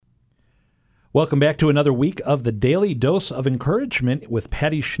Welcome back to another week of the Daily Dose of Encouragement with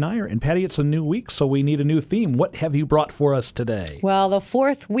Patty Schneier. And Patty, it's a new week, so we need a new theme. What have you brought for us today? Well, the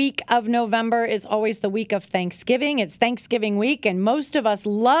fourth week of November is always the week of Thanksgiving. It's Thanksgiving week, and most of us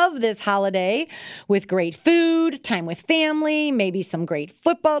love this holiday with great food, time with family, maybe some great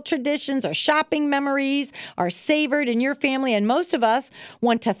football traditions or shopping memories are savored in your family. And most of us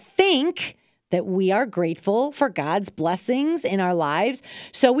want to think that we are grateful for God's blessings in our lives.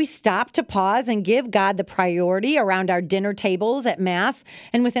 So we stop to pause and give God the priority around our dinner tables at Mass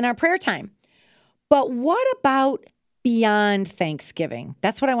and within our prayer time. But what about beyond Thanksgiving?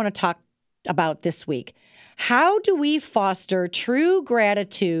 That's what I want to talk about this week. How do we foster true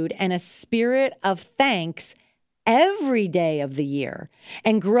gratitude and a spirit of thanks every day of the year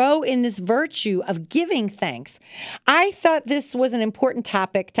and grow in this virtue of giving thanks? I thought this was an important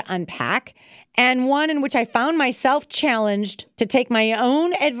topic to unpack, and one in which I found myself challenged to take my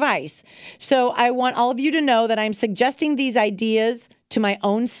own advice. So I want all of you to know that I'm suggesting these ideas to my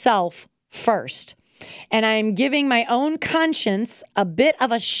own self first. And I'm giving my own conscience a bit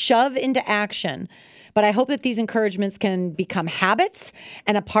of a shove into action. But I hope that these encouragements can become habits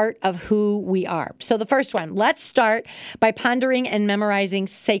and a part of who we are. So the first one, let's start by pondering and memorizing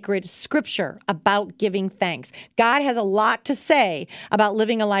sacred scripture about giving thanks. God has a lot to say about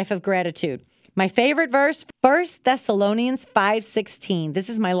living a life of gratitude. My favorite verse, 1 Thessalonians 5:16. This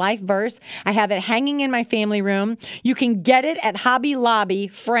is my life verse. I have it hanging in my family room. You can get it at Hobby Lobby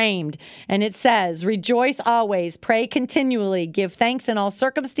framed. And it says, "Rejoice always, pray continually, give thanks in all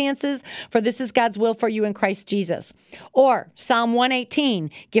circumstances, for this is God's will for you in Christ Jesus." Or Psalm 118,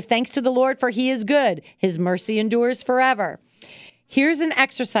 "Give thanks to the Lord, for he is good. His mercy endures forever." Here's an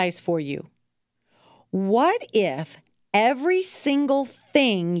exercise for you. What if every single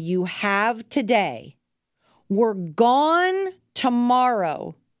thing you have today were gone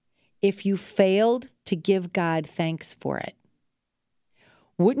tomorrow if you failed to give God thanks for it?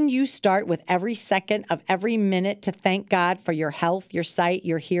 Wouldn't you start with every second of every minute to thank God for your health, your sight,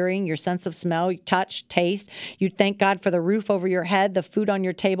 your hearing, your sense of smell, touch, taste? You'd thank God for the roof over your head, the food on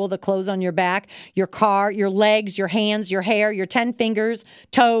your table, the clothes on your back, your car, your legs, your hands, your hair, your 10 fingers,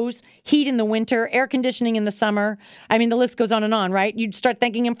 toes, heat in the winter, air conditioning in the summer. I mean, the list goes on and on, right? You'd start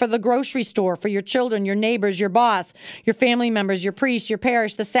thanking him for the grocery store, for your children, your neighbors, your boss, your family members, your priest, your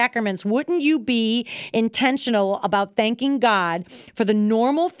parish, the sacraments. Wouldn't you be intentional about thanking God for the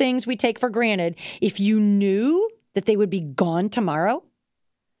normal things we take for granted if you knew that they would be gone tomorrow?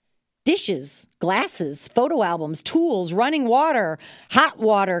 Dishes, glasses, photo albums, tools, running water, hot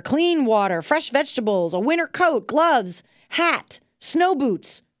water, clean water, fresh vegetables, a winter coat, gloves, hat, snow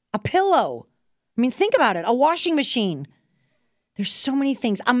boots, a pillow. I mean, think about it. A washing machine. There's so many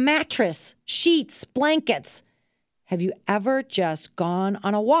things. A mattress, sheets, blankets. Have you ever just gone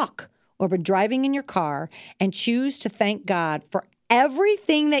on a walk or been driving in your car and choose to thank God for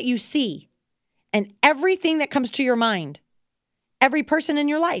everything that you see and everything that comes to your mind, every person in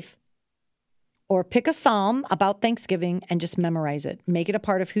your life? Or pick a psalm about Thanksgiving and just memorize it. Make it a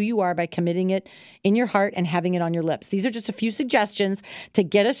part of who you are by committing it in your heart and having it on your lips. These are just a few suggestions to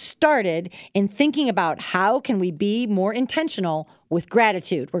get us started in thinking about how can we be more intentional with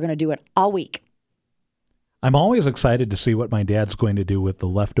gratitude. We're going to do it all week. I'm always excited to see what my dad's going to do with the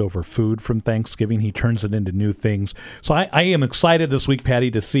leftover food from Thanksgiving. He turns it into new things. So I am excited this week, Patty,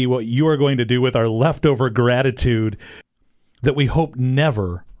 to see what you are going to do with our leftover gratitude that we hope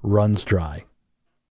never runs dry.